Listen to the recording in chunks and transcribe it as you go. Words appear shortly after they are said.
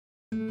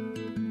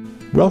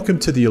Welcome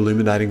to the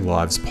Illuminating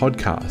Lives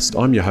podcast.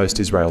 I'm your host,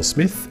 Israel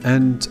Smith,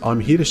 and I'm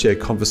here to share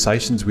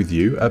conversations with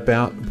you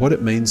about what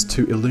it means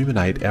to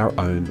illuminate our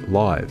own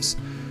lives,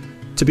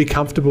 to be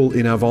comfortable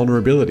in our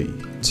vulnerability,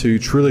 to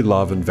truly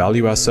love and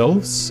value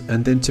ourselves,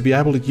 and then to be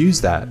able to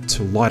use that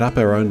to light up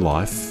our own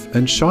life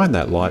and shine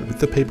that light with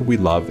the people we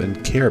love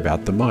and care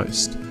about the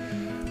most.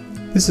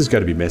 This is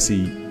going to be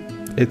messy,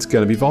 it's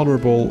going to be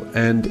vulnerable,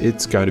 and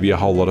it's going to be a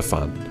whole lot of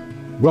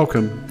fun.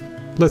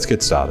 Welcome, let's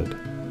get started.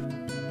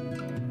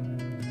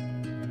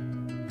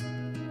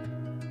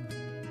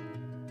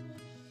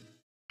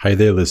 Hey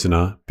there,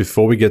 listener.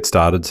 Before we get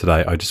started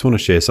today, I just want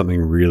to share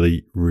something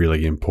really,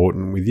 really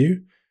important with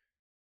you.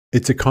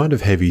 It's a kind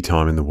of heavy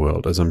time in the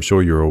world, as I'm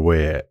sure you're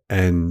aware.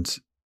 And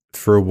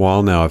for a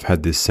while now, I've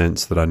had this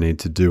sense that I need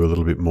to do a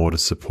little bit more to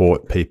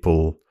support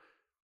people,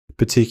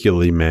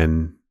 particularly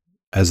men,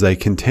 as they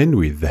contend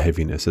with the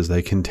heaviness, as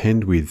they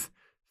contend with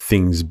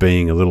things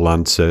being a little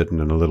uncertain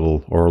and a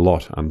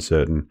lot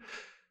uncertain.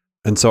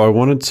 And so I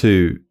wanted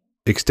to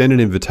extend an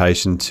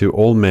invitation to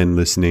all men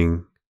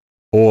listening,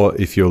 or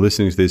if you're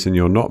listening to this and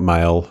you're not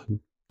male,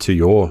 to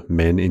your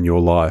men in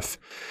your life.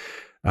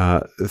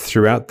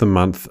 Throughout the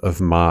month of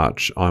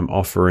March, I'm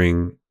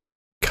offering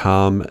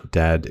Calm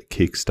Dad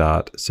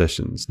Kickstart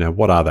sessions. Now,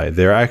 what are they?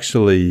 They're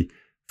actually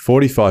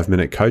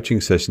 45-minute coaching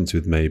sessions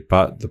with me,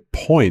 but the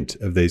point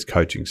of these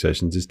coaching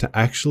sessions is to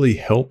actually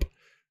help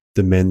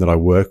the men that I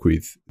work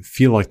with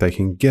feel like they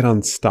can get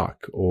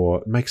unstuck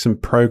or make some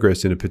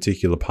progress in a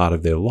particular part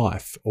of their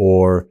life,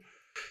 or,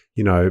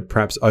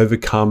 perhaps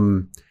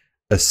overcome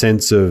a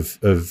sense of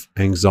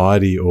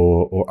anxiety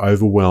or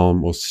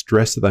overwhelm or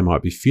stress that they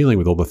might be feeling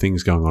with all the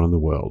things going on in the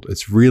world.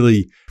 It's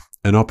really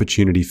an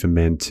opportunity for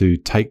men to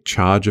take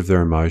charge of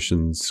their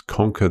emotions,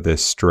 conquer their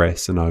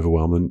stress and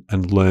overwhelm,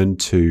 and learn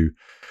to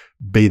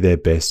be their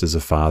best as a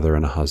father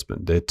and a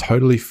husband. They're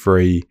totally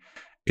free.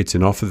 It's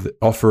an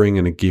offering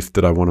and a gift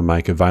that I want to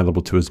make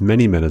available to as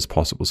many men as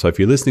possible. So if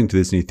you're listening to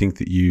this and you think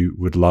that you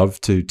would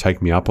love to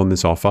take me up on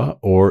this offer,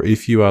 or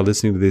if you are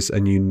listening to this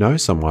and you know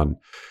someone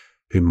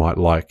who might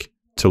like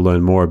to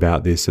learn more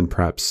about this and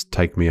perhaps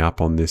take me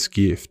up on this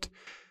gift,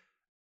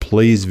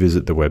 please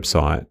visit the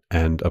website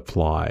and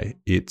apply.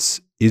 It's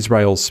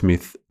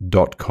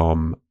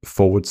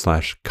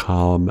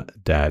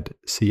israelsmith.com/calmdad,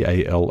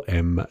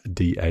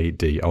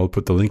 CALMDAD. I'll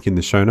put the link in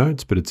the show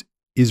notes, but it's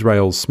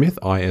Israel Smith,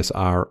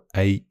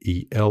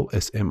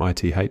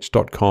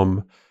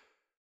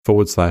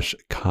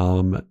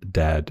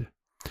 ISRAELSMITH.com/calmdad.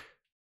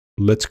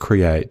 Let's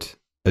create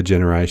a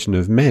generation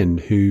of men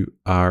who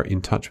are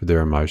in touch with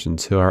their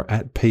emotions, who are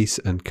at peace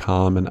and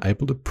calm and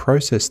able to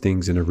process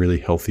things in a really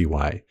healthy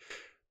way.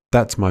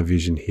 That's my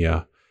vision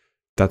here.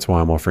 That's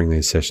why I'm offering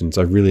these sessions.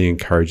 I really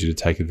encourage you to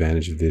take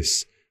advantage of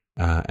this.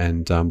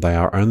 And they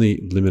are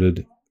only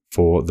limited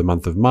for the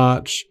month of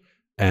March,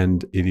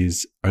 and it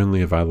is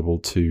only available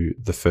to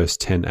the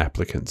first 10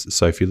 applicants.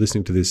 So if you're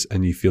listening to this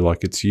and you feel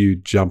like it's you,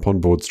 jump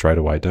on board straight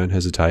away. Don't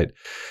hesitate.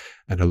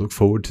 And I look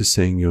forward to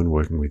seeing you and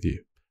working with you.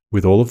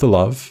 With all of the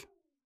love,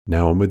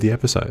 now on with the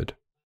episode.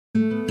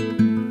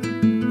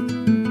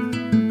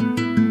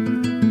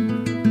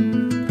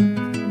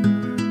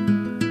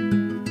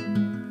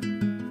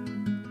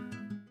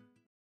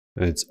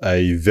 It's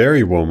a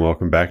very warm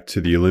welcome back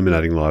to the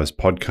Illuminating Lives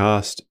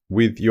podcast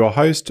with your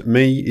host,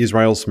 me,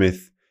 Israel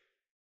Smith,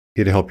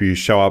 here to help you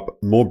show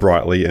up more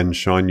brightly and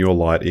shine your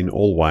light in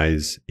all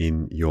ways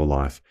in your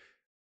life.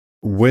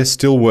 We're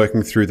still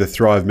working through the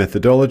Thrive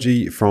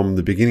methodology from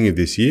the beginning of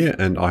this year,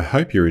 and I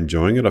hope you're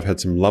enjoying it. I've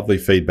had some lovely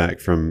feedback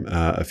from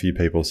a few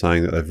people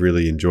saying that they've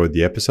really enjoyed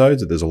the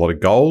episodes, that there's a lot of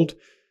gold.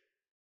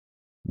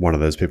 One of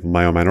those people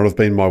may or may not have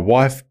been my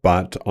wife,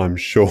 but I'm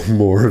sure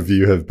more of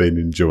you have been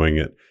enjoying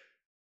it.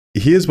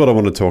 Here's what I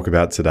want to talk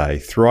about today.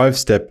 Thrive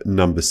step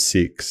number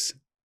 6,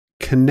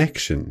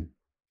 connection.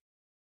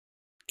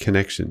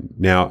 Connection.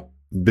 Now,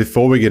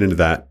 before we get into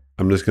that,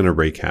 I'm just going to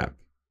recap.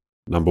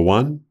 Number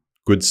 1,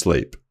 good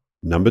sleep.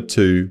 Number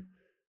 2,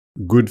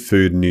 good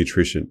food and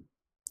nutrition.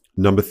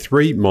 Number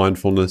 3,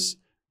 mindfulness.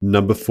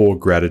 Number 4,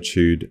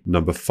 gratitude.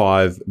 Number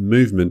 5,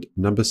 movement.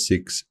 Number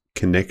 6,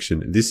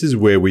 connection. This is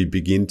where we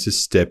begin to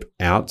step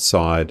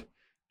outside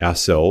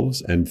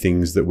ourselves and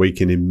things that we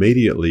can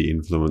immediately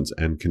influence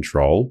and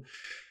control.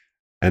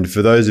 And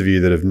for those of you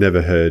that have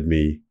never heard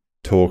me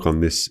talk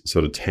on this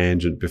sort of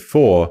tangent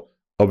before,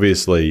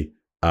 obviously,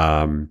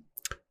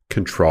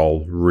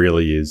 control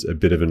really is a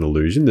bit of an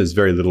illusion. There's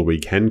very little we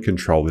can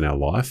control in our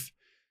life.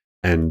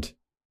 And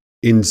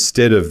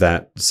instead of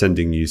that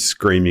sending you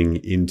screaming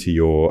into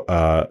your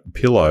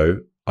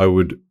pillow, I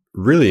would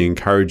really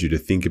encourage you to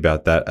think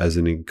about that as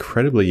an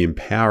incredibly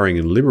empowering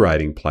and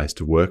liberating place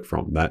to work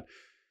from, that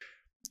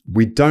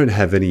we don't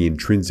have any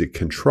intrinsic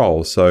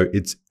control. So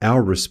it's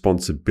our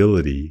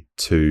responsibility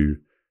to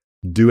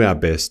do our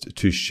best,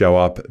 to show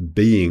up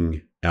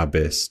being our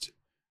best,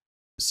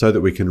 so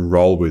that we can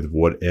roll with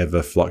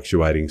whatever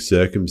fluctuating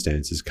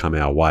circumstances come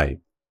our way.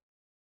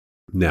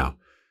 Now,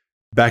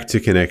 back to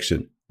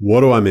connection.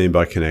 What do I mean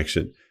by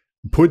connection?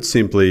 Put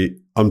simply,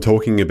 I'm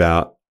talking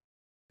about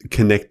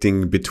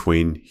connecting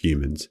between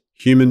humans,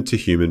 human to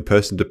human,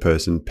 person to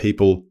person,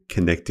 people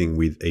connecting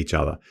with each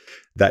other.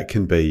 That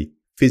can be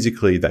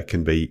physically, that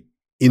can be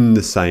in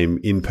the same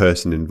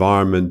in-person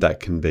environment, that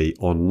can be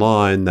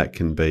online, that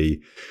can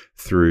be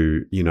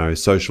through,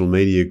 social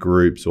media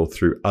groups or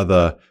through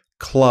other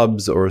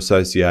clubs or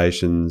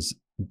associations,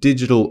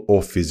 digital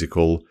or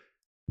physical,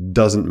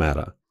 doesn't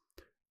matter.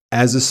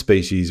 As a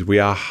species, we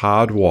are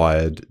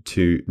hardwired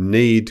to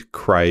need,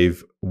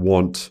 crave,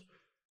 want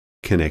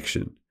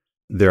connection.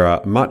 There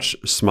are much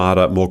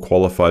smarter, more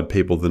qualified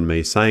people than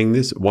me saying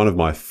this. One of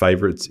my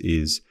favorites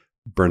is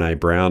Brené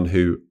Brown,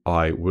 who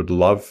I would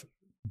love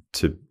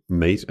to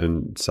meet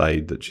and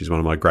say that she's one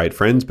of my great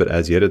friends, but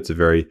as yet it's a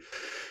very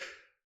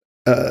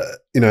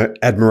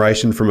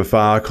admiration from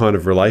afar kind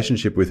of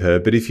relationship with her.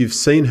 But if you've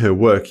seen her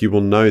work, you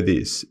will know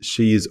this.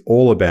 She is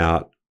all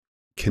about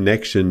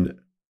connection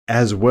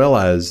as well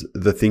as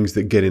the things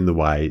that get in the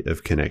way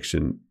of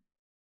connection.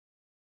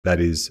 That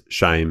is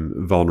shame,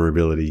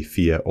 vulnerability,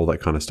 fear, all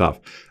that kind of stuff.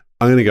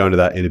 I'm going to go into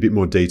that in a bit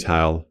more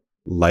detail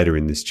later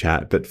in this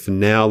chat. But for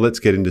now, let's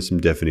get into some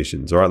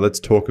definitions. All right, let's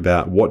talk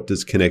about what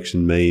does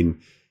connection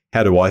mean?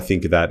 How do I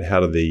think of that?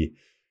 How do the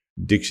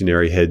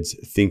dictionary heads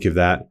think of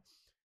that?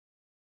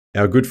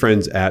 Our good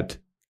friends at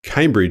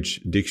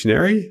Cambridge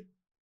Dictionary,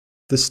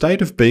 the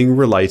state of being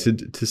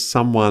related to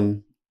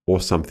someone or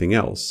something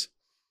else.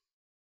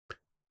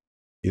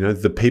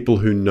 The people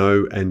who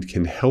know and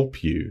can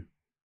help you.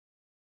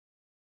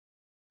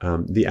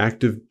 The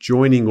act of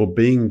joining or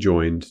being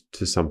joined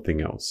to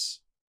something else.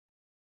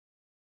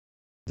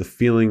 The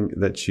feeling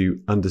that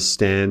you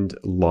understand,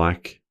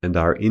 like, and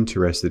are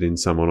interested in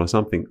someone or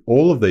something.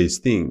 All of these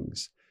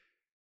things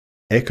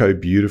echo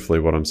beautifully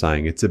what I'm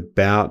saying. It's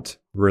about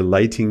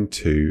relating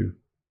to,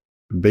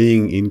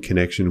 being in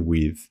connection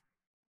with,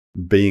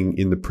 being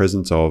in the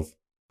presence of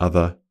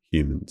other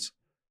humans.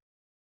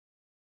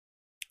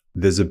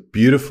 There's a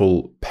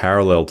beautiful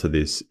parallel to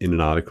this in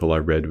an article I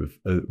read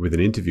with an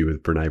interview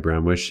with Brené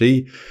Brown, where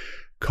she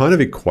kind of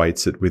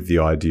equates it with the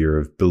idea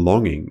of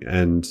belonging.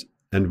 And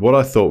what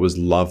I thought was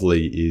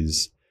lovely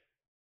is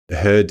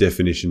her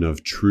definition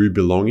of true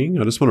belonging.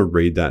 I just want to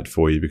read that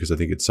for you because I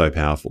think it's so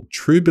powerful.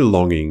 True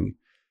belonging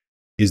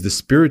is the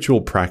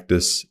spiritual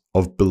practice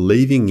of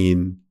believing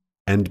in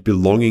and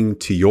belonging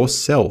to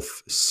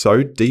yourself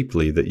so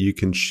deeply that you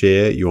can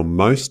share your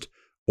most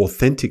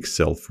authentic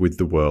self with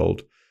the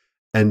world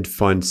and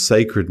find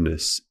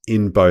sacredness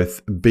in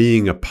both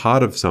being a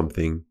part of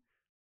something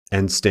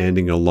and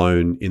standing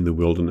alone in the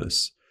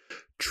wilderness.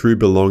 True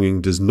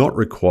belonging does not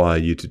require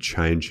you to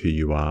change who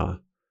you are.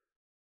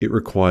 It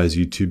requires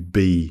you to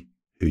be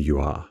who you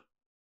are.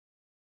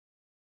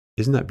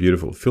 Isn't that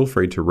beautiful? Feel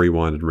free to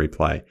rewind and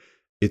replay.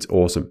 It's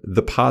awesome.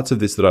 The parts of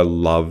this that I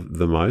love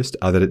the most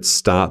are that it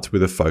starts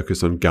with a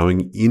focus on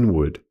going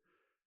inward,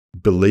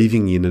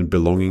 believing in and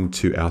belonging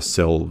to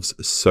ourselves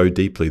so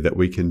deeply that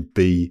we can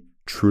be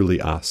truly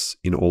us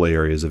in all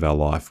areas of our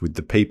life, with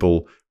the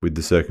people, with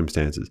the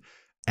circumstances.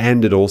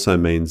 And it also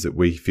means that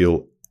we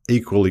feel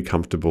equally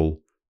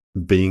comfortable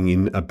being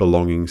in a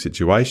belonging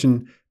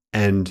situation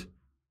and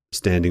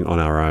standing on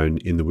our own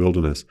in the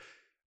wilderness.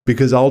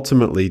 Because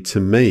ultimately,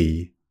 to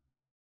me,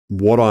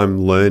 what I'm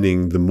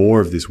learning, the more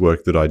of this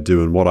work that I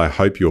do, and what I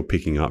hope you're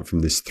picking up from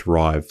this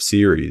Thrive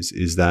series,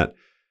 is that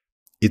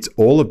it's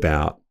all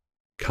about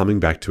coming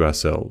back to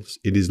ourselves.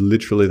 It is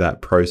literally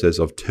that process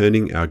of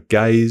turning our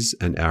gaze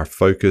and our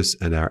focus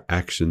and our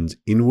actions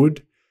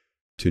inward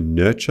to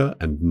nurture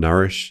and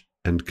nourish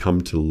and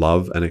come to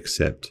love and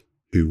accept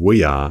who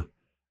we are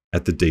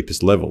at the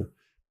deepest level.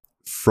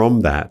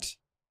 From that,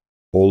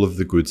 all of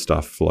the good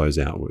stuff flows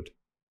outward.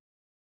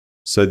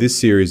 So this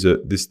series,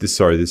 this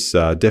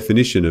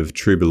definition of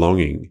true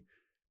belonging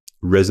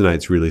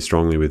resonates really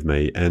strongly with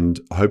me, and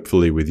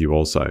hopefully with you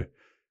also.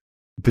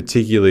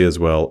 Particularly as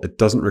well, it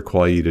doesn't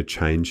require you to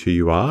change who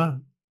you are.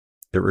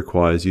 It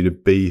requires you to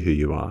be who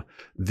you are.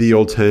 The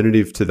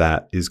alternative to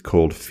that is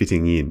called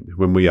fitting in.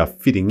 When we are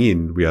fitting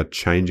in, we are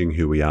changing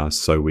who we are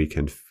so we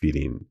can fit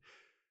in.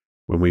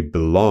 When we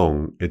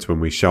belong, it's when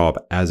we show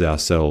up as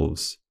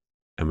ourselves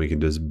and we can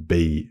just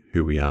be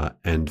who we are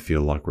and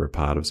feel like we're a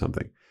part of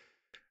something.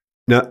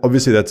 Now,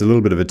 obviously, that's a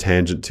little bit of a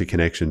tangent to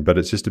connection, but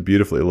it's just a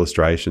beautiful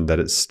illustration that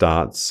it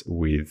starts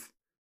with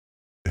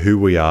who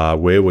we are,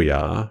 where we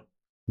are,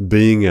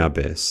 being our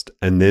best,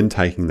 and then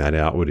taking that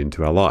outward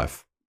into our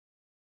life.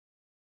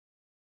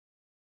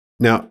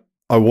 Now,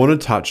 I want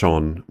to touch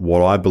on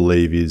what I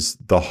believe is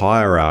the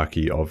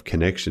hierarchy of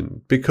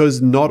connection,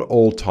 because not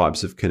all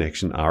types of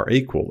connection are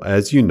equal.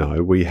 As you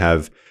know, we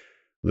have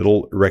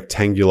little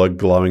rectangular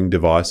glowing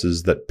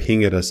devices that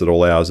ping at us at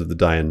all hours of the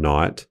day and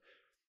night,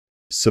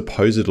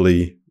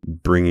 supposedly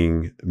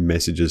bringing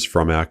messages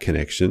from our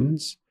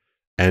connections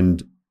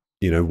and,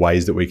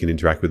 ways that we can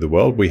interact with the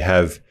world. We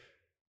have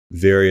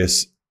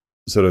various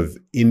sort of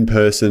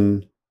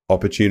in-person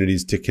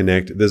opportunities to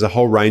connect. There's a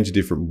whole range of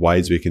different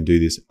ways we can do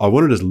this. I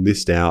want to just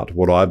list out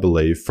what I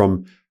believe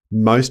from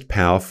most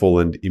powerful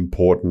and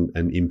important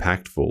and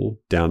impactful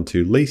down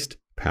to least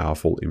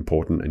powerful,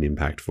 important, and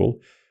impactful.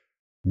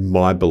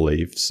 my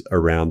beliefs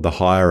around the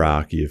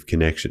hierarchy of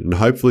connection. And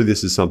hopefully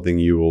this is something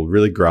you will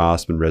really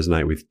grasp and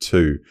resonate with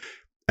too.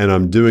 And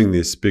I'm doing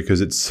this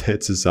because it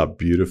sets us up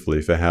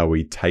beautifully for how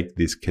we take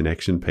this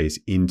connection piece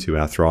into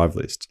our Thrive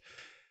list.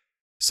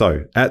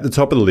 So at the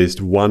top of the list,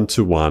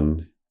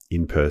 one-to-one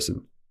in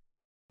person.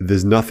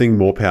 There's nothing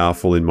more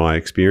powerful in my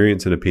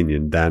experience and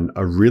opinion than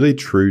a really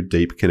true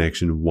deep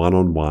connection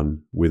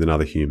one-on-one with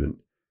another human.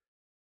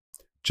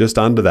 Just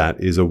under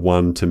that is a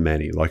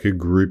one-to-many, like a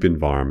group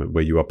environment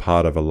where you are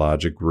part of a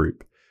larger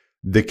group.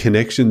 The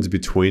connections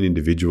between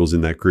individuals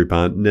in that group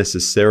aren't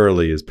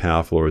necessarily as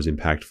powerful or as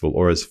impactful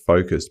or as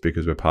focused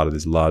because we're part of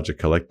this larger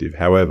collective.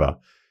 However,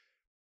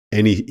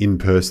 any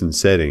in-person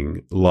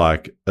setting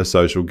like a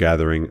social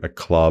gathering, a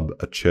club,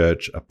 a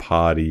church, a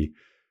party,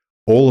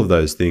 all of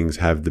those things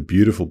have the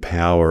beautiful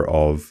power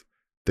of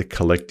the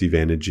collective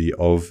energy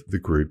of the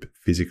group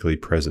physically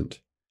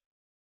present.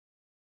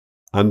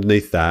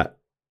 Underneath that,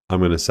 I'm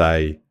going to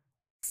say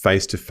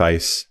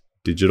face-to-face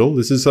digital.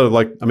 This is sort of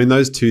like,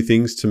 those two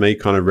things to me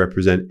kind of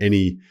represent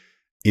any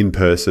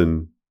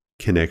in-person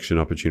connection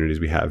opportunities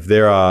we have.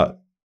 There are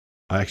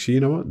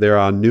there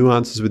are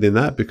nuances within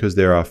that because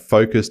there are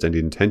focused and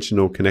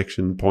intentional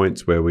connection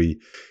points where we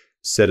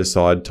set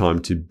aside time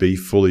to be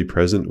fully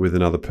present with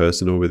another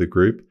person or with a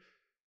group.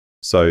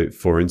 So,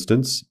 for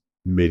instance,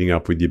 meeting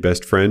up with your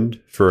best friend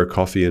for a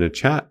coffee and a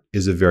chat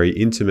is a very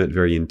intimate,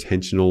 very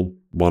intentional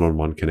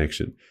one-on-one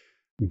connection.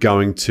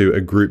 Going to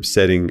a group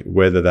setting,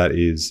 whether that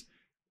is,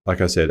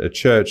 like I said, a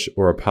church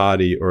or a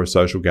party or a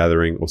social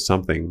gathering or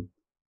something,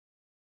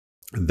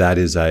 that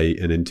is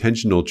an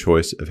intentional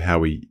choice of how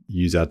we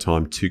use our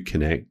time to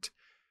connect.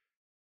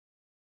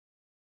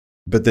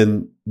 But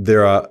then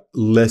there are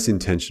less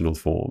intentional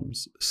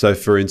forms. So,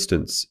 for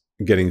instance,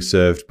 getting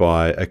served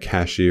by a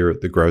cashier at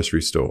the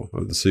grocery store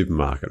or the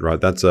supermarket,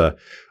 right?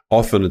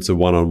 Often it's a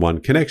one-on-one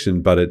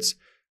connection, but it's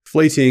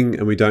fleeting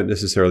and we don't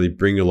necessarily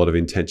bring a lot of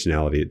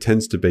intentionality. It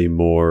tends to be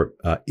more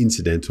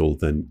incidental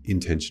than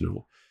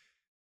intentional.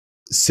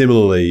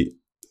 Similarly,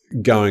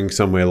 going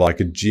somewhere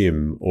like a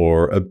gym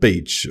or a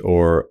beach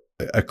or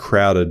a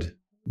crowded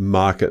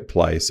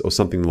marketplace or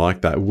something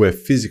like that, we're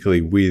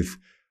physically with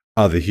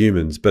other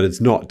humans, but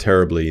it's not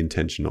terribly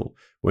intentional.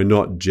 We're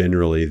not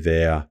generally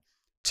there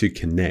to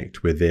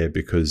connect. We're there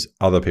because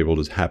other people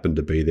just happen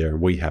to be there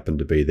and we happen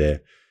to be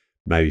there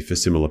maybe for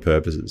similar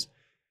purposes.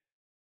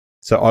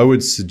 So I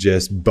would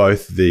suggest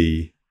both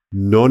the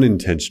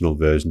non-intentional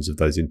versions of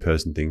those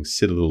in-person things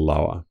sit a little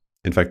lower.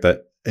 In fact,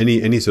 that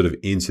any sort of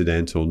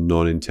incidental,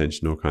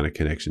 non-intentional kind of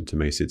connection to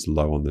me sits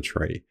low on the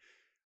tree.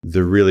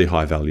 The really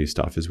high value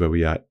stuff is where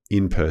we are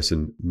in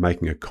person,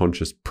 making a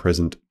conscious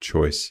present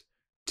choice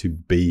to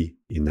be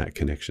in that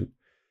connection.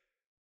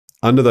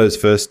 Under those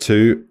first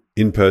two,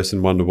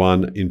 in-person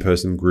one-to-one,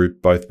 in-person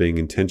group, both being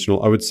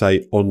intentional, I would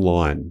say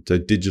online. So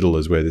digital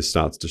is where this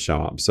starts to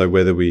show up. So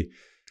whether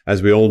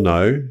as we all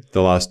know,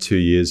 the last 2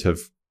 years have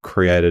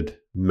created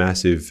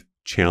massive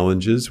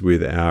challenges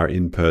with our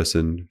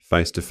in-person,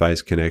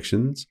 face-to-face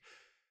connections.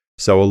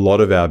 So a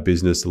lot of our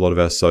business, a lot of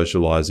our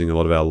socializing, a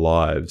lot of our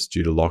lives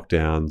due to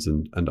lockdowns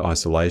and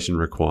isolation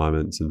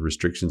requirements and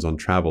restrictions on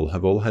travel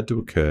have all had to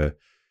occur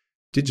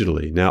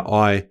digitally. Now,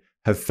 I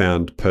have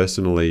found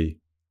personally,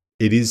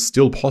 it is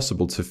still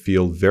possible to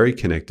feel very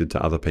connected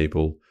to other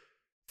people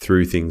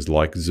through things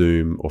like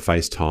Zoom or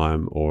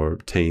FaceTime or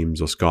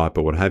Teams or Skype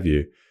or what have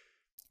you,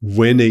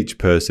 when each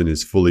person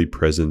is fully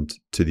present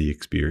to the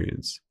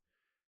experience.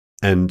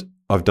 And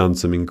I've done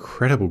some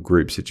incredible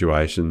group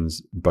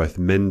situations, both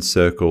men's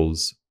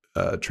circles,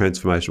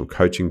 transformational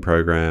coaching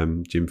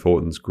program, Jim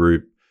Fortin's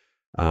group,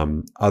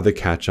 other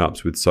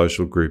catch-ups with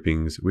social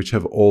groupings, which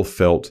have all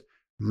felt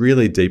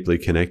really deeply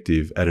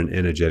connective at an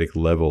energetic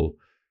level,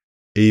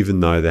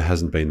 even though there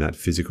hasn't been that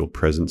physical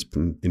presence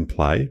in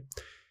play.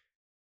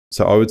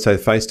 So I would say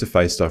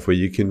face-to-face stuff where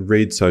you can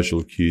read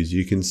social cues,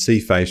 you can see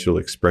facial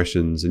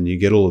expressions, and you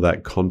get all of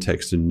that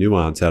context and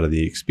nuance out of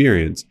the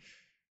experience.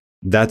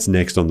 That's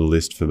next on the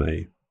list for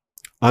me.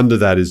 Under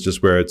that is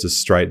just where it's a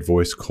straight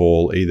voice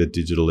call, either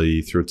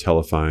digitally, through a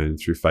telephone,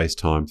 through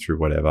FaceTime, through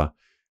whatever.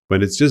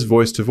 When it's just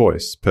voice to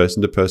voice,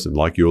 person to person,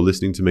 like you're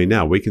listening to me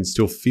now, we can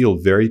still feel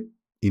very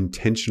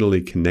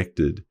intentionally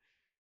connected,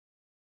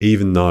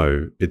 even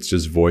though it's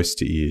just voice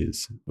to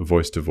ears,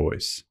 voice to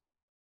voice.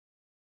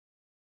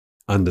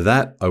 Under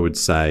that, I would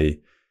say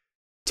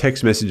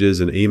text messages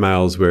and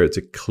emails where it's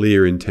a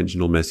clear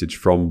intentional message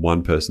from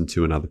one person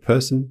to another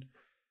person.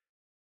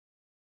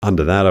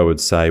 Under that, I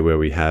would say where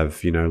we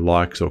have,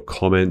 likes or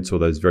comments or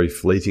those very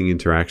fleeting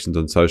interactions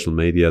on social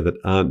media that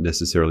aren't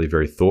necessarily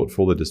very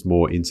thoughtful, they're just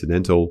more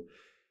incidental.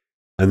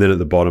 And then at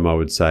the bottom, I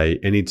would say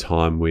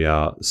anytime we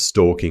are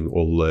stalking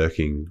or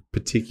lurking,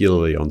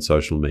 particularly on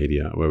social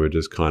media, where we're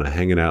just kind of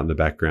hanging out in the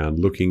background,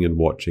 looking and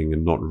watching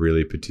and not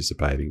really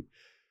participating,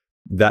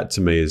 that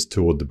to me is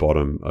toward the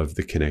bottom of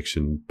the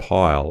connection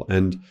pile.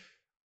 And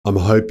I'm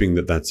hoping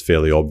that that's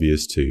fairly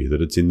obvious to you,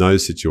 that it's in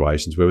those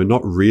situations where we're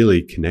not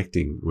really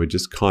connecting, we're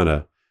just kind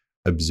of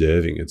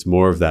observing. It's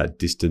more of that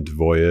distant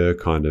voyeur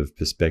kind of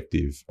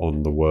perspective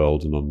on the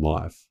world and on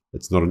life.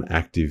 It's not an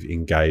active,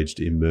 engaged,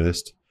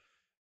 immersed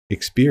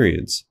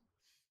experience.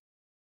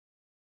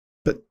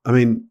 But I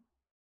mean,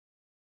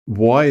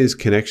 why is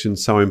connection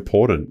so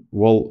important?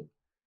 Well,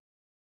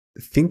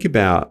 think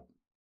about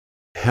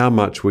how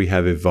much we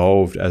have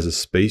evolved as a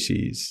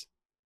species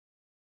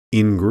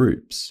in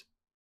groups,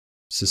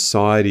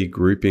 society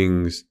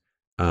groupings,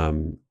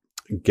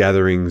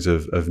 gatherings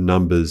of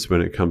numbers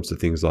when it comes to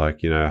things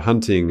like,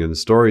 hunting and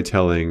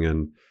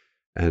storytelling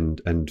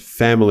and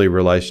family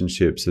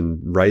relationships and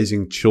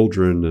raising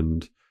children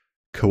and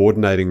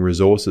coordinating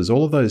resources.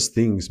 All of those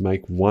things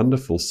make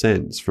wonderful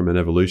sense from an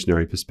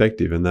evolutionary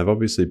perspective, and they've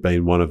obviously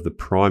been one of the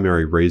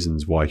primary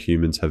reasons why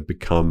humans have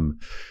become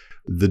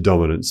the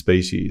dominant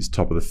species,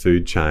 top of the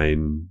food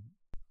chain,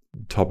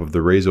 top of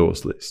the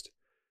resource list.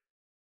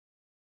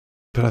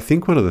 But I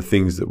think one of the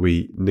things that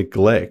we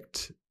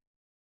neglect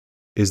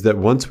is that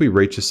once we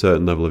reach a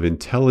certain level of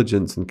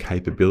intelligence and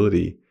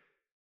capability,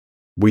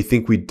 we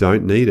think we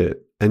don't need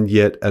it. And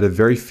yet, at a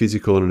very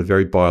physical and at a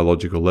very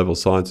biological level,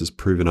 science has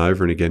proven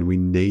over and again, we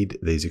need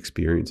these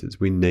experiences.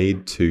 We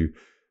need to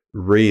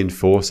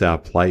reinforce our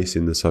place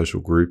in the social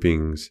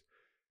groupings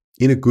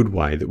in a good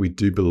way, that we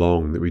do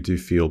belong, that we do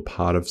feel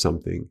part of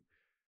something.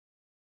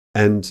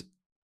 And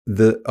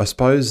I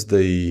suppose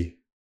the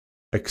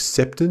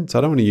acceptance, I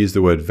don't want to use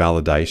the word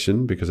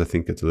validation because I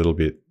think it's a little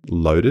bit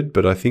loaded,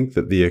 but I think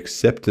that the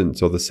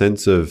acceptance or the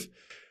sense of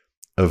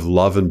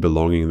love and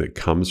belonging that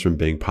comes from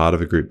being part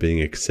of a group,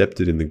 being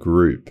accepted in the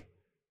group,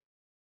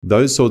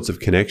 those sorts of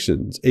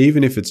connections,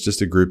 even if it's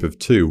just a group of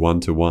two,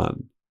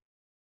 1-to-1,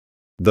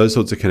 those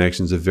sorts of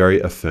connections are very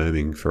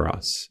affirming for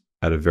us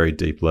at a very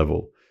deep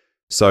level.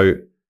 So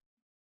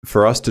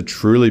for us to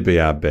truly be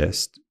our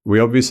best, we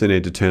obviously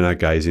need to turn our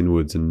gaze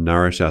inwards and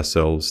nourish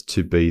ourselves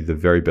to be the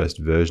very best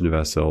version of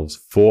ourselves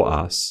for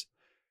us.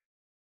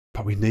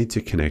 But we need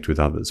to connect with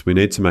others. We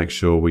need to make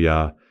sure we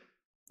are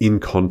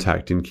in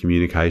contact, in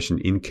communication,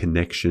 in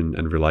connection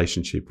and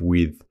relationship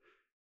with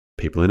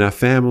people in our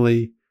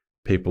family,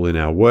 people in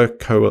our work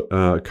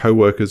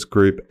co-workers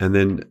group, and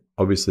then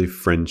obviously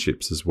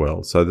friendships as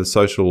well. So the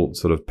social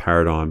sort of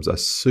paradigms are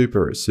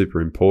super,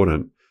 super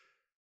important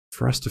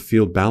for us to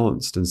feel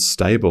balanced and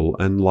stable,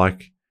 and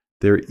like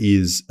there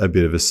is a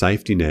bit of a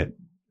safety net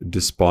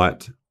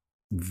despite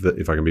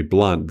if I can be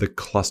blunt, the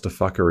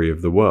clusterfuckery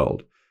of the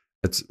world.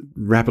 It's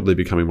rapidly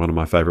becoming one of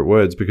my favorite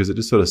words because it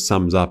just sort of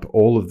sums up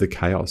all of the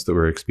chaos that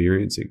we're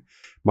experiencing.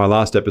 My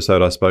last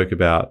episode, I spoke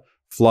about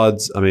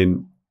floods. I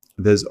mean,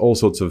 there's all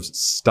sorts of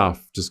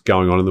stuff just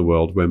going on in the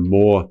world. We're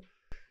more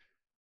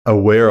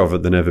aware of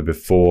it than ever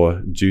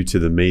before due to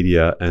the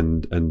media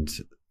and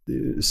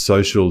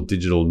social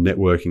digital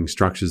networking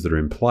structures that are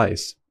in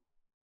place.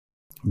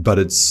 But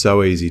it's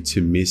so easy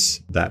to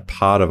miss that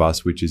part of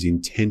us, which is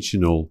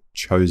intentional,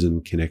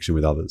 chosen connection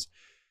with others.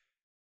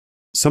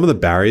 Some of the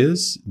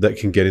barriers that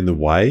can get in the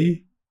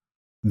way,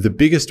 the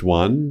biggest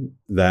one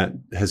that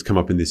has come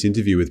up in this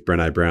interview with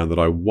Brené Brown that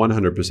I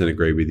 100%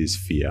 agree with is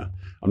fear.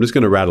 I'm just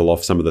going to rattle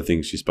off some of the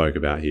things she spoke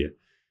about here.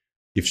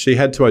 If she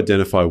had to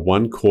identify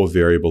one core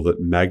variable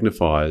that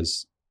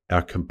magnifies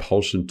our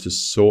compulsion to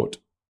sort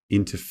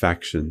into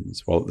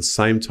factions while at the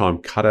same time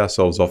cut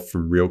ourselves off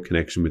from real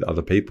connection with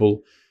other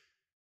people,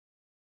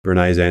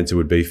 Brené's answer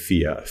would be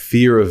fear.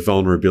 Fear of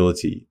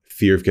vulnerability,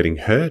 fear of getting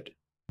hurt,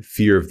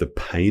 fear of the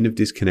pain of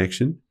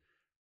disconnection,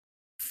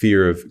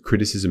 fear of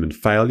criticism and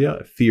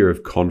failure, fear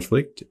of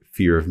conflict,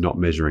 fear of not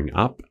measuring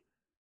up.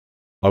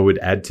 I would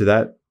add to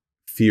that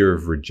fear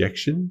of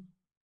rejection,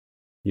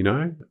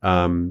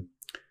 and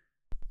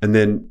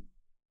then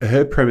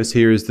her premise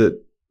here is that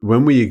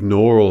when we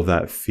ignore all of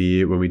that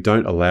fear, when we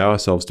don't allow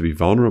ourselves to be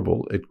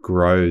vulnerable, it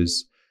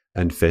grows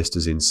and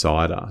festers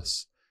inside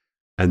us.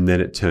 And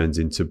then it turns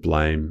into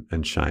blame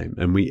and shame.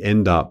 And we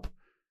end up,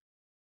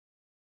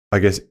 I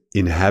guess,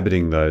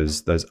 inhabiting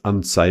those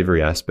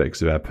unsavory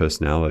aspects of our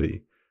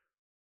personality.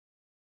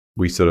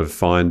 We sort of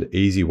find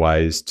easy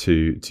ways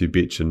to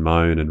bitch and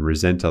moan and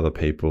resent other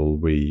people.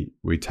 We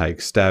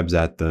take stabs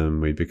at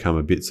them. We become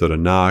a bit sort of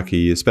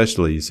narky,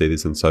 especially you see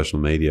this on social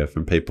media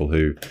from people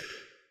who,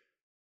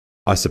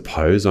 I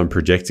suppose I'm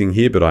projecting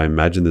here, but I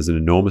imagine there's an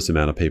enormous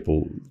amount of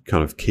people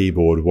kind of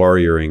keyboard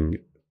warrioring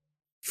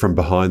from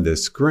behind their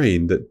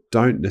screen that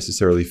don't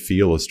necessarily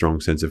feel a strong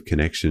sense of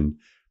connection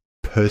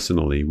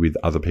personally with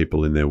other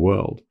people in their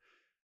world.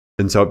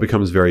 And so it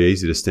becomes very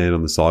easy to stand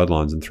on the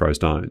sidelines and throw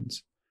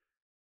stones.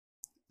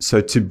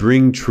 So to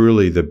bring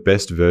truly the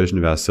best version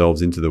of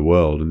ourselves into the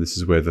world, and this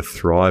is where the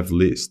Thrive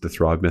list, the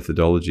Thrive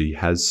methodology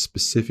has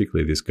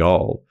specifically this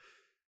goal,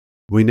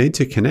 we need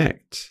to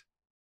connect.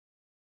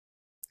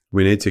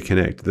 We need to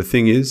connect. The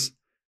thing is,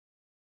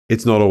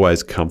 it's not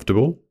always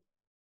comfortable.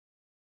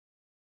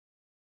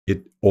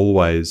 It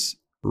always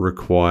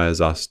requires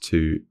us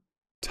to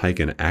take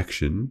an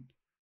action.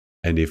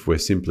 And if we're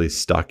simply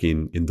stuck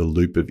in the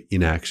loop of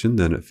inaction,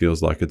 then it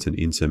feels like it's an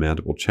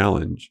insurmountable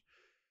challenge.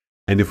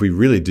 And if we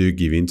really do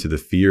give in to the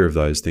fear of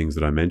those things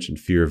that I mentioned,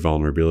 fear of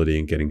vulnerability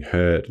and getting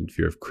hurt and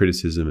fear of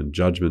criticism and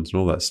judgment and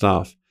all that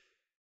stuff,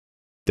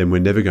 then we're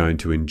never going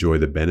to enjoy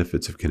the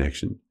benefits of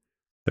connection.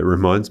 It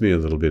reminds me a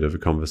little bit of a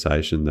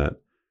conversation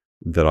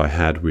that I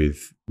had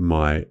with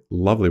my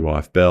lovely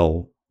wife,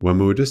 Belle, when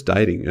we were just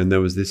dating. And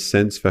there was this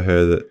sense for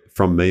her that,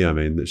 from me, I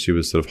mean, that she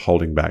was sort of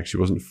holding back. She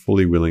wasn't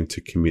fully willing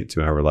to commit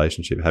to our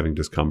relationship, having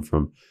just come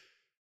from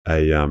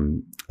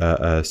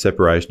a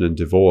separation and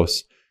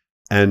divorce.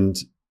 And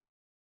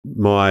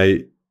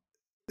my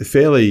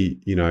fairly,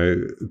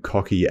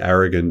 cocky,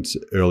 arrogant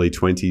early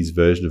 20s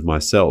version of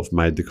myself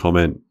made the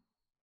comment,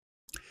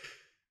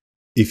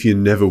 if you're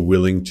never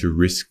willing to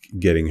risk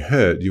getting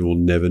hurt, you will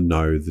never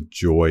know the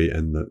joy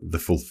and the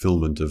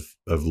fulfillment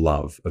of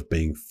love, of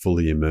being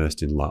fully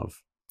immersed in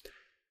love.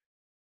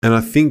 And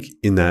I think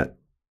in that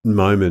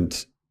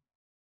moment,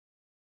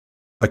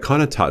 I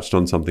kind of touched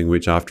on something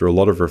which, after a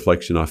lot of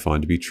reflection, I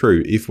find to be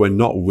true. If we're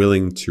not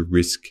willing to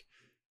risk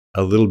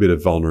a little bit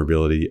of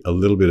vulnerability, a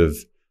little bit of,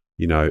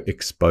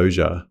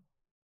 exposure,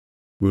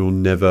 we will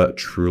never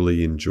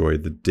truly enjoy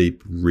the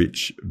deep,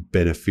 rich,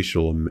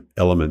 beneficial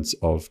elements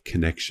of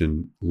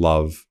connection,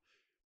 love,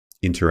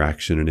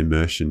 interaction, and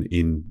immersion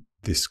in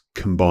this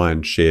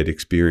combined shared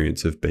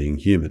experience of being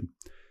human.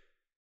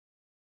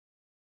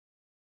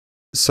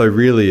 So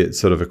really, it's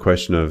sort of a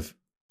question of,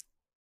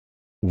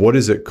 what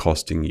is it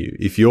costing you?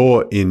 If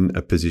you're in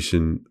a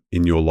position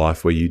in your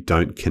life where you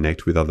don't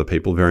connect with other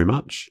people very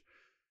much,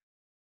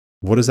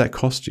 what does that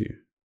cost you?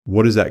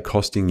 What is that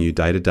costing you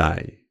day to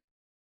day?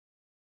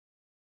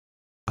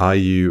 Are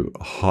you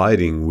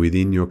hiding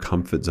within your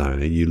comfort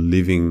zone? Are you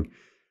living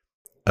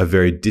a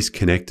very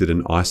disconnected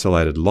and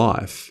isolated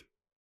life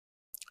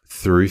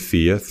through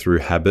fear, through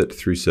habit,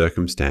 through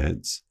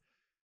circumstance?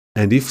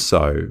 And if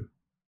so,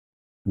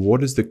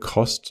 what is the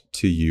cost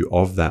to you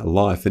of that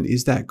life? And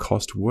is that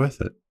cost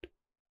worth it?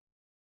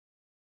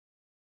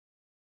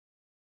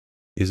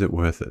 Is it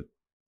worth it?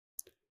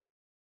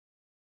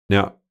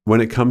 Now, when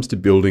it comes to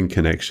building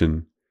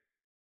connection,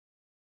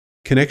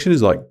 connection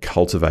is like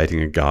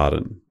cultivating a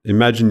garden.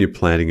 Imagine you're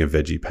planting a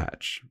veggie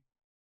patch.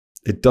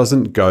 It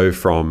doesn't go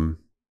from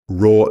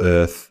raw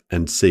earth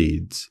and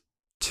seeds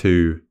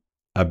to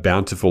a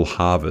bountiful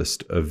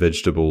harvest of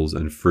vegetables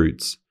and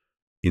fruits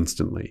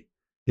instantly.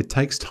 It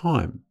takes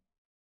time.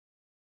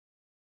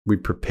 We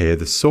prepare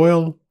the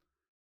soil,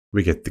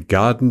 we get the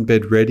garden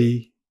bed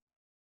ready.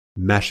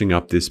 Mashing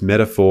up this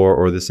metaphor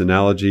or this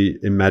analogy,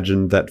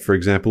 imagine that, for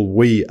example,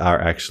 we are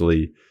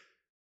actually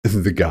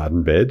the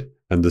garden bed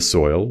and the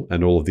soil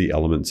and all of the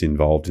elements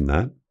involved in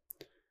that.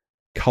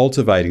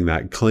 Cultivating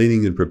that,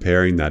 cleaning and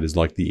preparing that is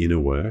like the inner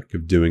work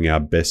of doing our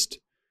best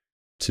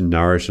to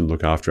nourish and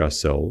look after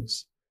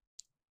ourselves,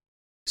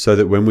 so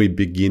that when we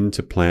begin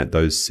to plant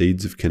those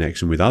seeds of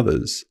connection with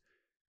others,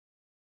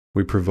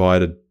 we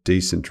provide a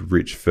decent,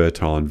 rich,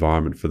 fertile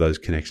environment for those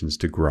connections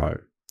to grow.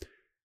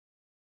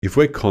 If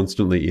we're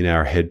constantly in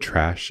our head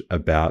trash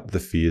about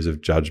the fears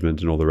of judgment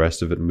and all the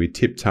rest of it, and we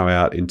tiptoe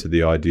out into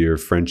the idea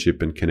of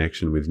friendship and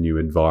connection with new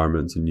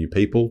environments and new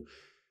people,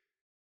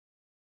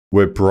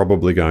 we're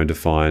probably going to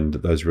find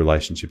that those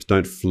relationships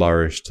don't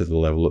flourish to the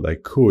level that they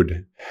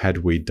could had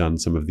we done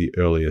some of the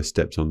earlier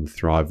steps on the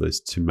Thrive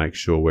list to make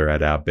sure we're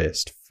at our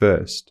best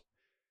first.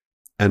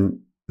 And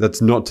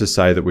that's not to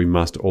say that we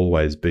must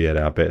always be at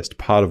our best.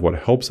 Part of what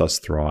helps us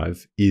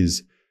thrive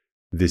is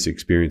this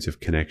experience of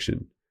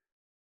connection.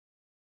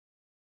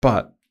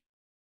 But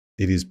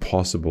it is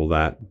possible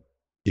that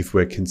if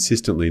we're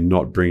consistently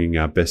not bringing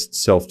our best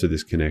self to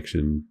this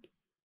connection,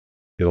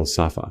 it'll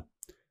suffer.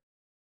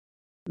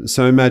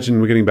 So imagine,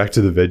 we're getting back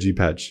to the veggie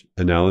patch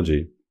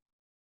analogy.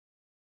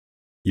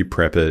 You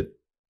prep it,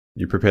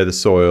 you prepare the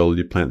soil,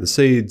 you plant the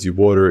seeds, you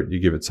water it, you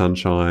give it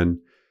sunshine,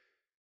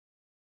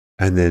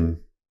 and then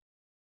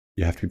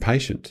you have to be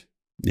patient.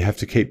 You have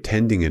to keep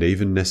tending it,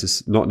 even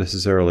not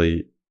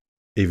necessarily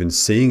even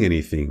seeing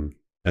anything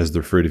as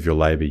the fruit of your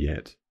labor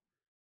yet.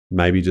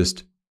 Maybe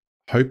just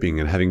hoping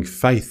and having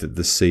faith that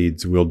the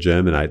seeds will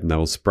germinate and they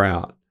will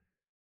sprout.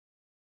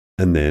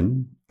 And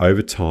then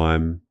over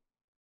time,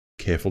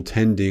 careful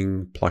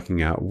tending,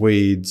 plucking out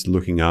weeds,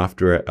 looking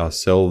after it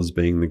ourselves,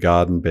 being the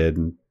garden bed,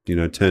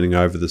 and turning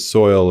over the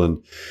soil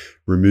and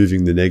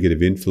removing the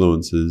negative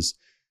influences,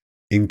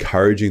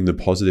 encouraging the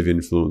positive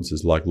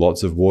influences like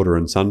lots of water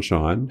and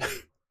sunshine,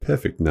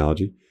 perfect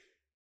analogy,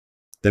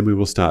 then we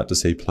will start to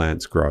see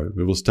plants grow.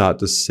 We will start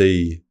to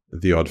see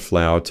the odd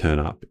flower turn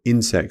up.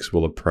 Insects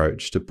will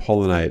approach to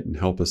pollinate and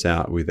help us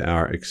out with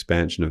our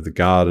expansion of the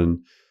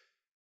garden.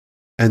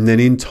 And then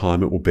in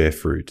time, it will bear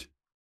fruit.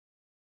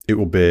 It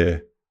will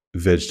bear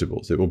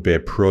vegetables. It will bear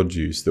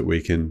produce that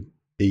we can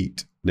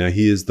eat. Now,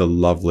 here's the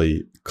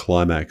lovely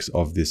climax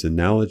of this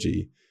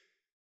analogy.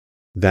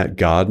 That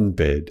garden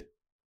bed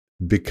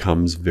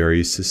becomes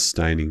very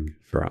sustaining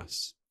for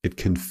us. It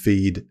can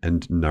feed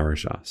and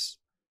nourish us.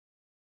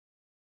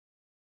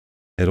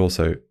 It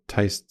also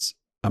tastes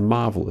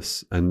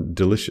marvelous and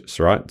delicious,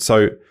 right?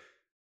 So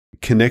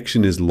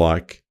connection is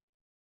like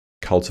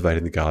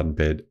cultivating the garden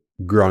bed,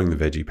 growing the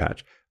veggie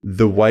patch.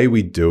 The way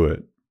we do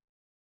it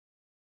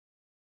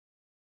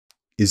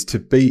is to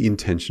be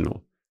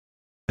intentional.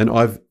 And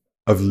I've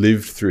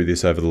lived through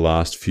this over the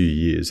last few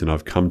years, and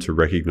I've come to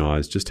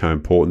recognize just how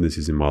important this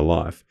is in my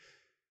life.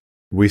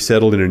 We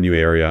settled in a new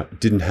area,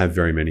 didn't have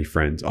very many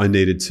friends. I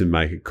needed to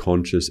make a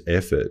conscious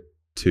effort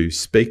to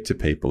speak to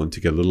people and to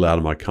get a little out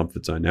of my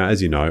comfort zone. Now,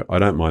 as you know, I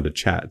don't mind a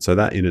chat, so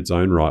that in its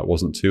own right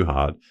wasn't too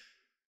hard.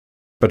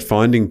 But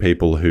finding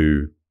people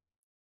who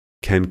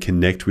can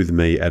connect with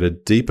me at a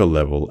deeper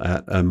level,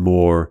 at a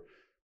more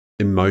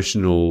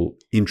emotional,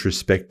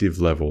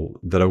 introspective level,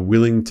 that are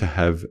willing to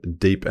have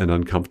deep and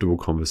uncomfortable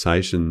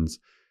conversations,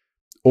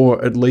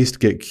 or at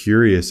least get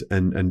curious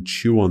and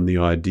chew on the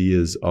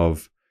ideas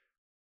of,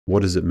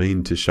 what does it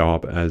mean to show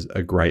up as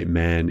a great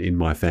man in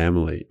my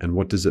family? And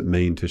what does it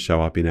mean to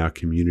show up in our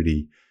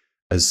community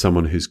as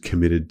someone who's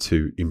committed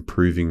to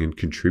improving and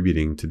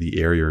contributing to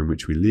the area in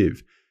which we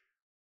live?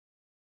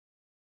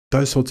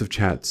 Those sorts of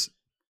chats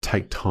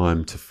take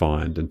time to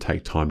find and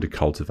take time to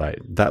cultivate.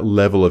 That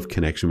level of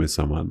connection with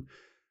someone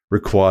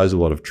requires a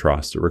lot of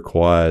trust. It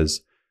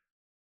requires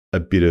a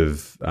bit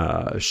of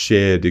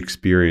shared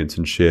experience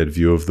and shared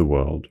view of the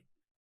world.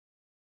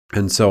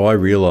 And so I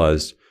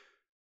realized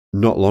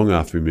not long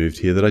after we moved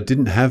here that I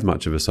didn't have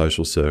much of a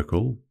social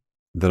circle,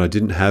 that I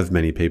didn't have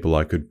many people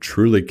I could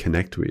truly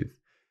connect with.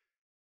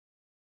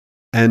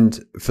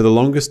 And for the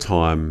longest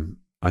time,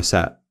 I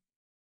sat,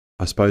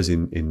 I suppose,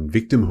 in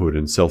victimhood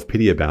and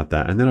self-pity about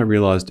that. And then I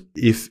realized,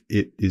 if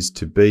it is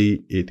to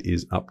be, it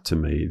is up to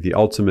me, the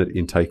ultimate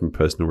in taking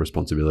personal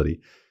responsibility.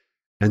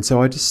 And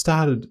so I just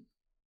started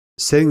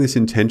setting this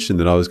intention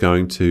that I was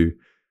going to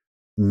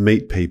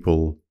meet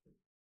people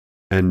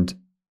and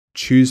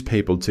choose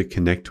people to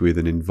connect with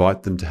and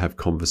invite them to have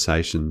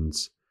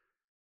conversations,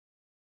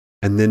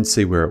 and then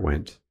see where it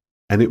went.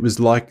 And it was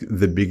like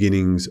the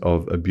beginnings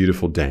of a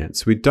beautiful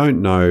dance. We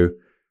don't know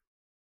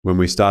when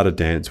we start a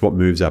dance what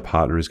moves our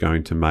partner is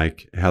going to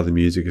make, how the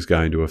music is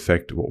going to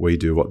affect what we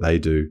do, what they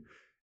do.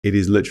 It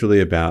is literally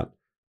about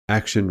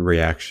action,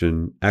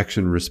 reaction,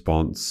 action,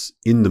 response,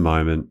 in the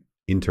moment,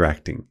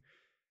 interacting.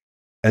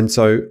 And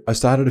so I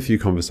started a few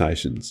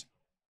conversations,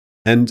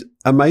 and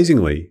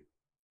amazingly,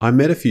 I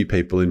met a few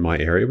people in my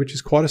area, which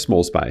is quite a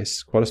small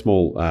space, quite a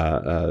small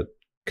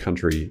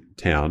country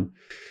town.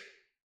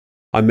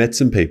 I met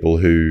some people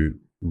who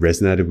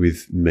resonated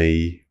with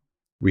me.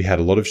 We had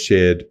a lot of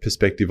shared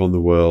perspective on the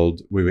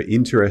world. We were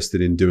interested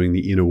in doing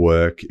the inner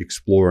work,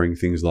 exploring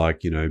things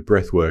like,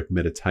 breath work,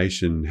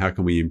 meditation. How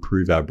can we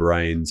improve our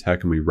brains? How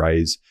can we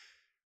raise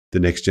the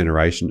next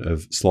generation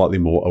of slightly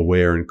more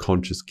aware and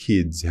conscious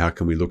kids? How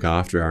can we look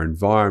after our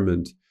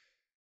environment?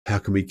 How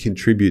can we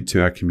contribute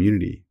to our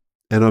community?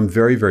 And I'm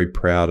very, very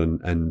proud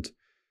and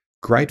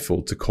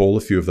grateful to call a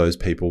few of those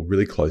people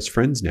really close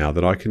friends now,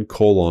 that I can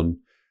call on,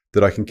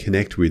 that I can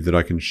connect with, that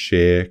I can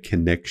share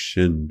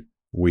connection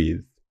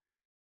with.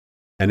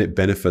 And it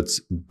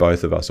benefits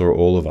both of us, or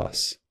all of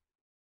us.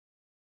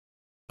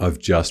 I've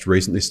just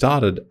recently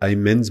started a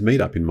men's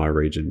meetup in my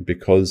region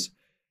because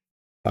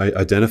I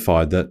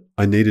identified that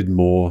I needed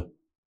more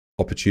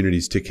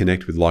opportunities to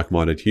connect with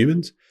like-minded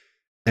humans.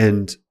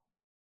 And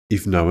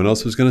if no one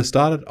else was going to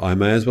start it, I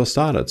may as well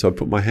start it. So I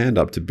put my hand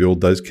up to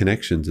build those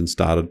connections and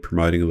started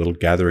promoting a little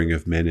gathering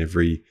of men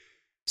every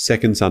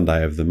second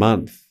Sunday of the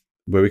month,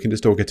 where we can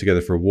just all get together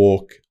for a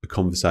walk, a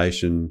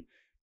conversation,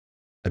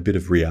 a bit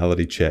of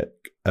reality check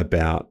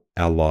about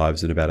our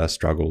lives and about our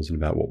struggles and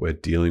about what we're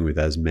dealing with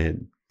as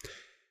men.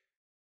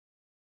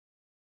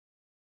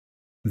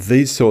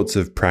 These sorts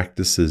of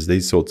practices,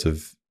 these sorts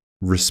of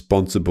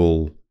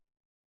responsible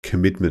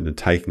commitment and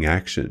taking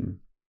action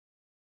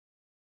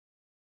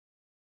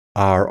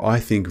are, I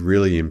think,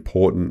 really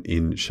important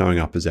in showing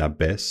up as our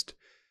best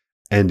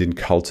and in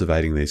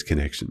cultivating these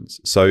connections.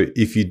 So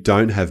if you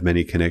don't have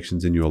many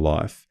connections in your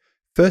life,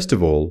 first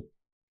of all,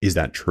 is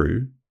that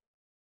true?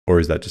 Or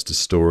is that just a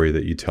story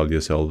that you tell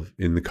yourself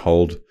in the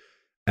cold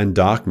and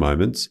dark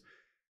moments?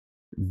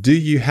 Do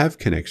you have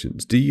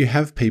connections? Do you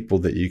have people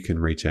that you can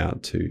reach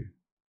out to?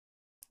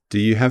 Do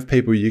you have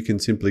people you can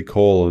simply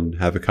call and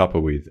have a cuppa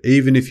with,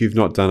 even if you've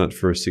not done it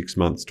for 6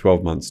 months,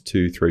 12 months,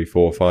 2, 3,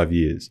 4, 5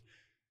 years?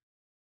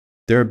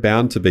 There are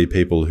bound to be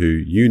people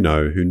who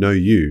know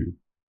you,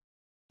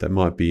 that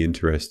might be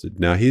interested.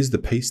 Now, here's the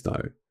piece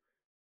though.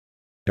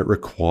 It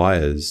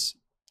requires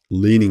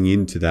leaning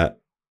into that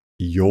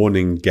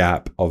yawning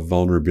gap of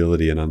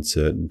vulnerability and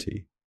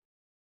uncertainty.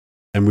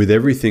 And with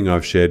everything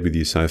I've shared with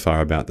you so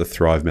far about the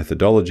Thrive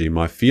methodology,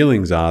 my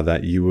feelings are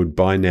that you would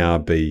by now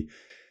be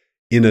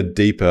in a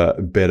deeper,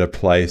 better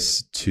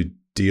place to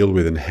deal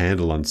with and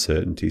handle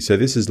uncertainty. So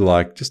this is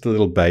like just a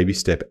little baby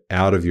step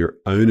out of your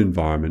own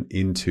environment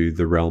into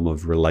the realm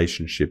of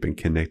relationship and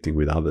connecting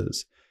with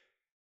others.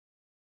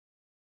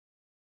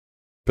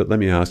 But let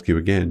me ask you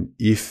again,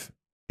 if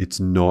it's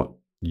not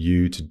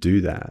you to do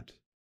that,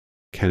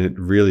 can it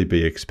really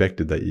be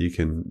expected that you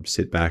can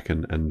sit back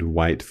and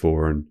wait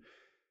for and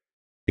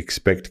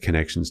expect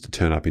connections to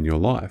turn up in your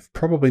life?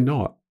 Probably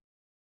not.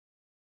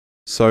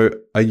 So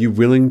are you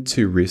willing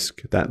to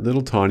risk that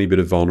little tiny bit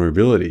of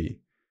vulnerability,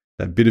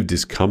 that bit of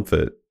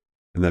discomfort,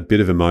 and that bit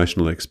of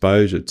emotional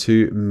exposure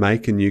to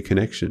make a new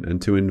connection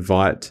and to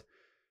invite,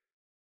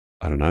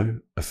 I don't know,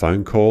 a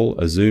phone call,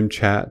 a Zoom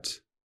chat,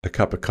 a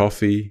cup of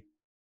coffee,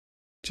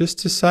 just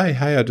to say,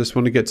 hey, I just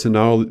want to get to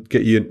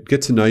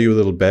know you a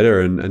little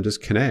better and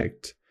just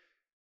connect.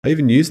 I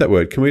even use that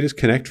word. Can we just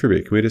connect for a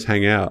bit? Can we just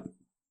hang out?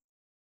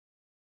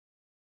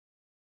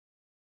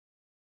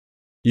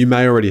 You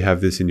may already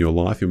have this in your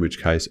life, in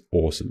which case,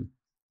 awesome.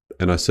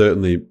 And I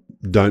certainly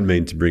don't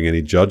mean to bring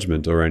any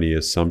judgment or any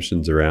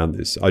assumptions around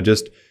this.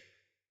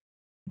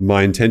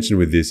 My intention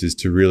with this is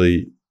to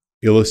really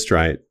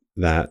illustrate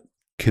that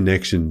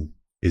connection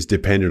is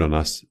dependent on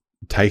us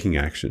taking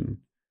action.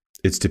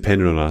 It's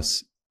dependent on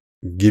us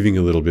giving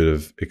a little bit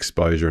of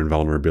exposure and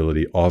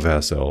vulnerability of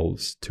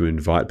ourselves to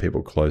invite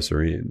people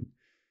closer in.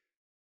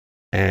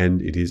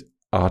 And it is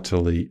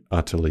utterly,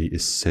 utterly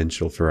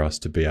essential for us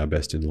to be our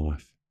best in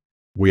life.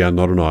 We are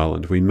not an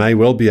island. We may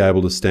well be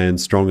able to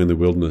stand strong in the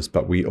wilderness,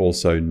 but we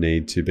also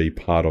need to be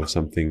part of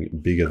something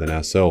bigger than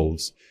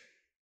ourselves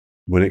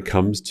when it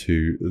comes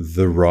to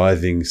the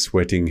writhing,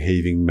 sweating,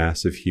 heaving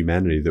mass of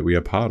humanity that we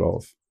are part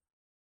of.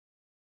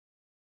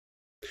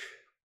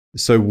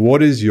 So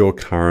what is your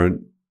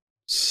current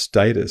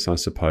status, I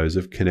suppose,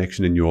 of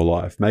connection in your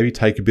life? Maybe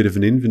take a bit of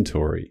an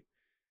inventory.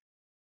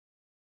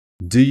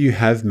 Do you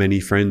have many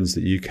friends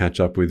that you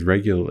catch up with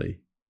regularly?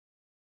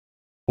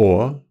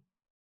 Or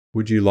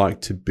would you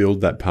like to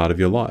build that part of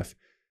your life?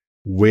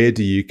 Where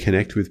do you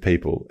connect with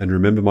people? And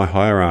remember my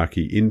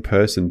hierarchy,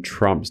 in-person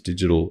trumps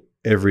digital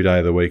every day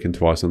of the week and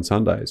twice on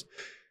Sundays.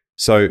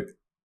 So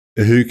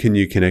who can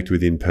you connect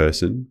with in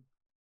person?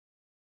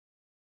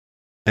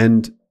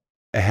 And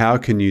how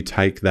can you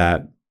take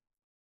that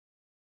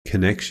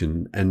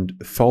connection and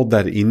fold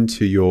that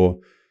into your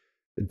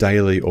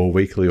daily or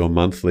weekly or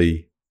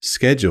monthly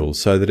schedule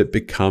so that it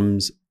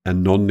becomes a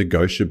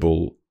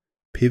non-negotiable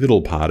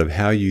pivotal part of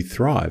how you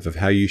thrive, of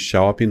how you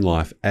show up in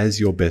life as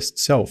your best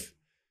self?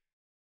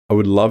 I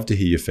would love to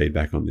hear your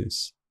feedback on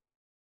this.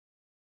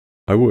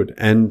 I would.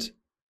 And,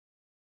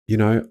 you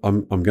know,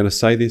 I'm going to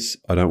say this.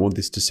 I don't want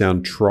this to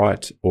sound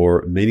trite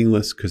or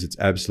meaningless, because it's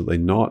absolutely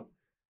not.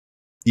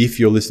 If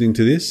you're listening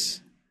to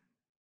this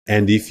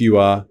and if you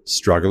are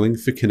struggling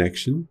for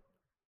connection,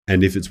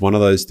 and if it's one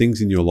of those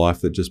things in your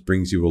life that just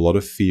brings you a lot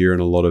of fear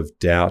and a lot of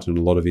doubt and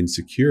a lot of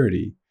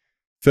insecurity,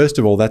 first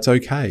of all, that's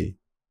okay.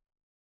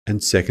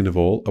 And second of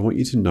all, I want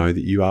you to know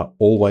that you are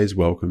always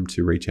welcome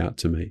to reach out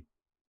to me.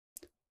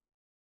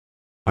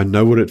 I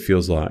know what it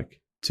feels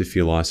like to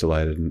feel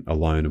isolated and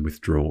alone and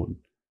withdrawn.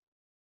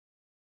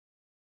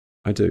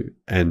 I do.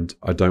 And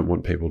I don't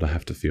want people to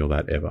have to feel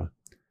that ever.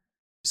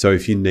 So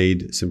if you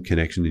need some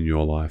connection in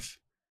your life,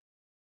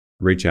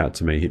 reach out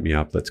to me, hit me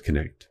up, let's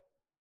connect.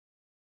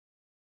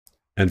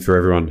 And for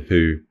everyone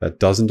who that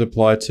doesn't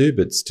apply to,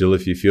 but still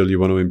if you feel you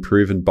want to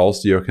improve and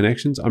bolster your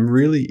connections, I'm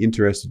really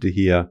interested to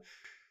hear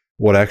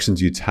what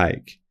actions you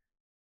take.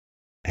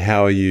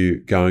 How are you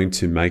going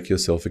to make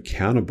yourself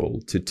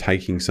accountable to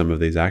taking some of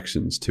these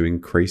actions to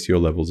increase your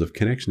levels of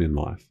connection in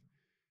life?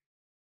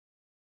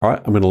 All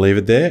right, I'm going to leave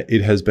it there.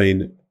 It has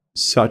been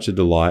such a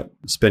delight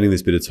spending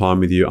this bit of time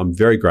with you. I'm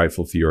very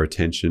grateful for your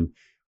attention.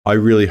 I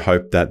really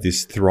hope that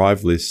this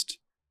Thrive List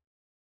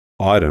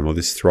item or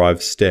this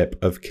Thrive step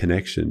of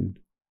connection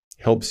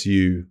helps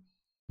you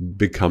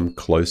become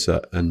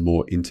closer and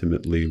more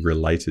intimately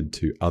related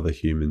to other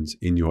humans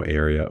in your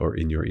area or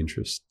in your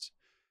interests.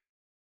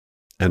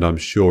 And I'm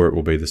sure it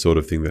will be the sort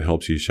of thing that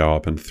helps you show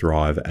up and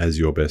thrive as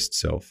your best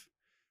self.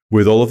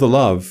 With all of the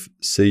love,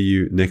 see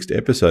you next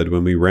episode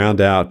when we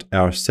round out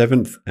our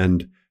 7th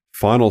and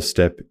final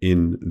step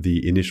in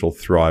the initial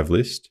Thrive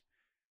List,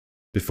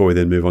 before we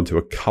then move on to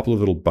a couple of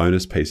little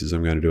bonus pieces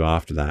I'm going to do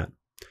after that.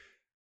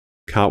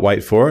 Can't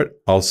wait for it.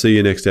 I'll see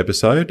you next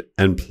episode.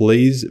 And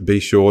please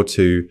be sure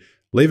to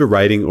leave a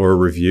rating or a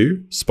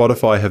review.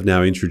 Spotify have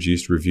now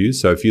introduced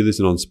reviews. So if you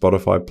listen on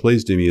Spotify,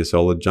 please do me a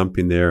solid, jump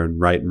in there and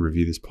rate and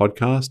review this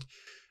podcast.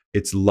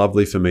 It's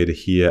lovely for me to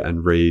hear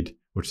and read,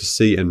 or to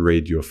see and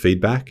read your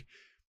feedback.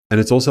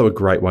 And it's also a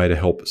great way to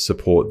help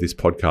support this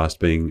podcast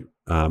being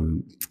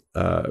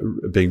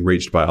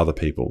reached by other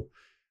people.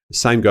 The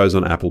same goes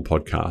on Apple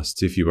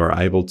Podcasts. If you are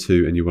able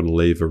to and you want to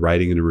leave a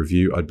rating and a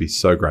review, I'd be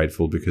so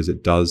grateful, because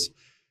it does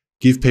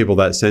give people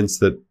that sense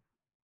that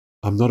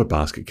I'm not a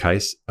basket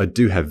case. I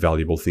do have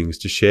valuable things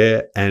to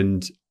share,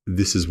 and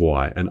this is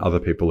why, and other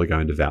people are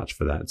going to vouch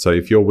for that. So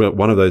if you're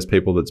one of those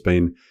people that's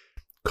been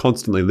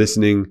constantly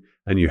listening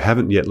and you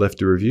haven't yet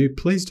left a review,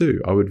 please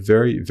do. I would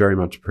very, very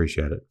much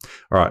appreciate it.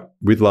 All right.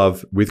 With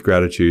love, with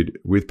gratitude,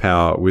 with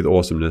power, with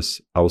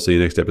awesomeness, I will see you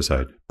next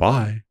episode.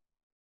 Bye.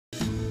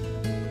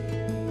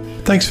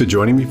 Thanks for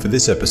joining me for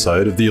this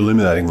episode of the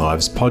Illuminating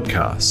Lives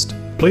podcast.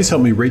 Please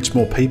help me reach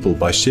more people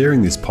by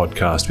sharing this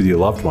podcast with your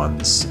loved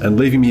ones and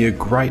leaving me a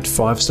great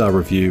 5-star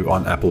review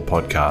on Apple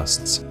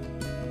Podcasts.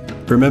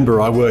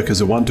 Remember, I work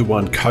as a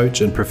one-to-one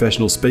coach and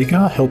professional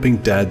speaker, helping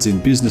dads in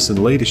business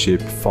and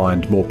leadership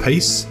find more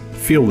peace,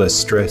 feel less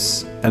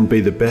stress, and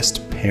be the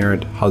best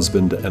parent,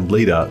 husband, and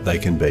leader they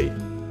can be.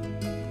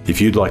 If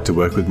you'd like to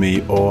work with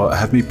me or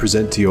have me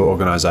present to your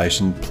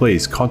organisation,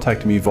 please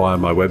contact me via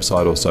my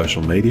website or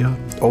social media.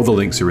 All the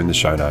links are in the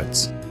show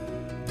notes.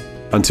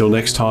 Until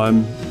next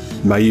time,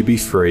 may you be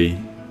free,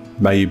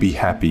 may you be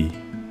happy,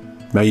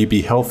 may you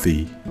be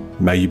healthy,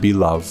 May you be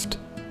loved,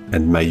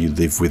 and may you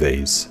live with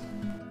ease.